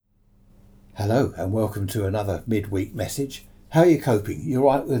Hello and welcome to another midweek message. How are you coping? You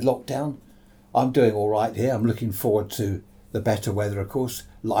all right with lockdown? I'm doing all right here. I'm looking forward to the better weather, of course.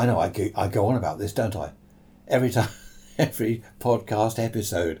 I know I go on about this, don't I? Every time, every podcast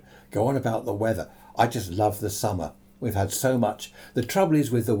episode, go on about the weather. I just love the summer. We've had so much. The trouble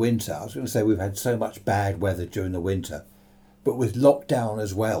is with the winter, I was going to say we've had so much bad weather during the winter, but with lockdown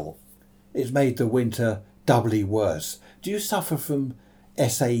as well, it's made the winter doubly worse. Do you suffer from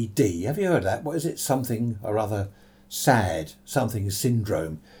SAD? Have you heard of that? What is it? Something or other SAD, something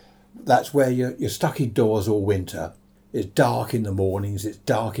syndrome. That's where you're stuck indoors all winter. It's dark in the mornings, it's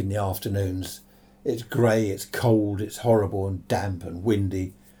dark in the afternoons, it's grey, it's cold, it's horrible and damp and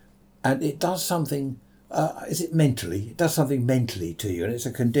windy. And it does something, is it mentally? It does something mentally to you, and it's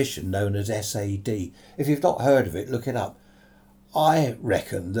a condition known as SAD. If you've not heard of it, look it up. I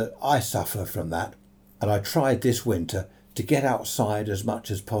reckon that I suffer from that, and I tried this winter to get outside as much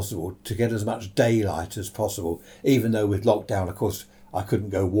as possible, to get as much daylight as possible, even though with lockdown, of course, I couldn't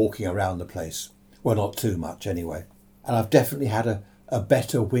go walking around the place. Well, not too much anyway. And I've definitely had a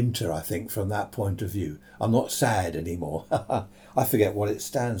better winter, I think, from that point of view. I'm not sad anymore. I forget what it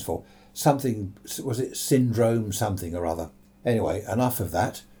stands for. Something, was it syndrome something or other? Anyway, enough of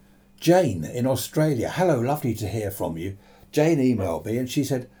that. Jane in Australia. Hello, lovely to hear from you. Jane emailed me and she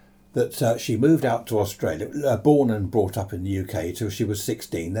said that she moved out to Australia, born and brought up in the UK till she was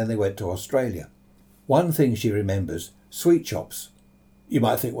 16, then they went to Australia. One thing she remembers, sweet shops. You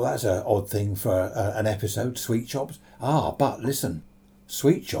might think, well, that's an odd thing for an episode, sweet shops. But listen,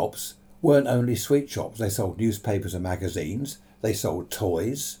 sweet shops weren't only sweet shops. They sold newspapers and magazines. They sold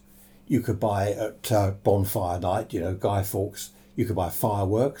toys. You could buy at bonfire night, Guy Fawkes. You could buy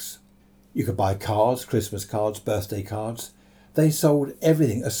fireworks. You could buy cards, Christmas cards, birthday cards. They sold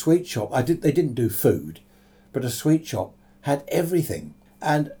everything. A sweet shop, they didn't do food, but a sweet shop had everything.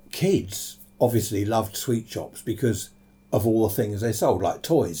 And kids obviously loved sweet shops because of all the things they sold, like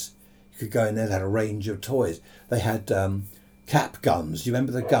toys. You could go in there, they had a range of toys. They had cap guns. You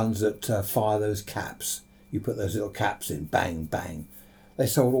remember the guns that fire those caps? You put those little caps in, bang, bang. They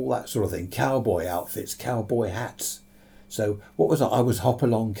sold all that sort of thing. Cowboy outfits, cowboy hats. So what was I was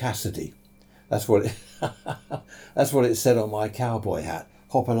Hopalong Cassidy. That's what it said on my cowboy hat.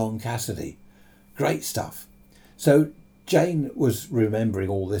 Hopalong Cassidy. Great stuff. So Jane was remembering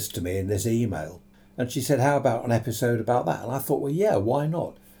all this to me in this email. And she said, how about an episode about that? And I thought, well, yeah, why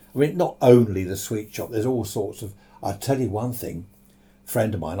not? I mean, not only the sweet shop. There's all sorts of... I'll tell you one thing. A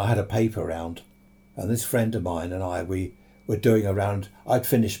friend of mine, I had a paper round. And this friend of mine and I, we were doing a round. I'd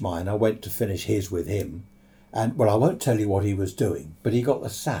finished mine. I went to finish his with him. And, well, I won't tell you what he was doing. But he got the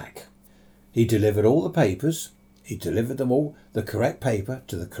sack. He delivered all the papers. He delivered them all, the correct paper,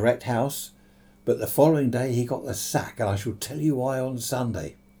 to the correct house. But the following day he got the sack, and I shall tell you why on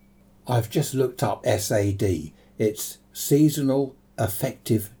Sunday. I've just looked up SAD. It's Seasonal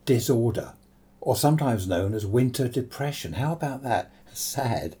Affective Disorder, or sometimes known as winter depression. How about that?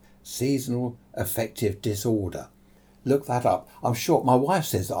 SAD, Seasonal Affective Disorder. Look that up. I'm sure, my wife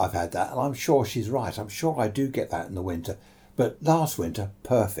says that I've had that, and I'm sure she's right. I'm sure I do get that in the winter. But last winter,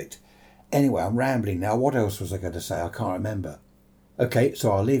 perfect. Anyway, I'm rambling now. What else was I going to say? I can't remember. Okay,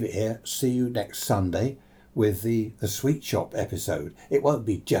 so I'll leave it here. See you next Sunday with the sweet shop episode. It won't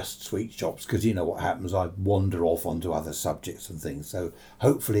be just sweet shops because you know what happens. I wander off onto other subjects and things. So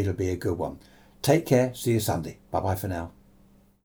hopefully it'll be a good one. Take care. See you Sunday. Bye-bye for now.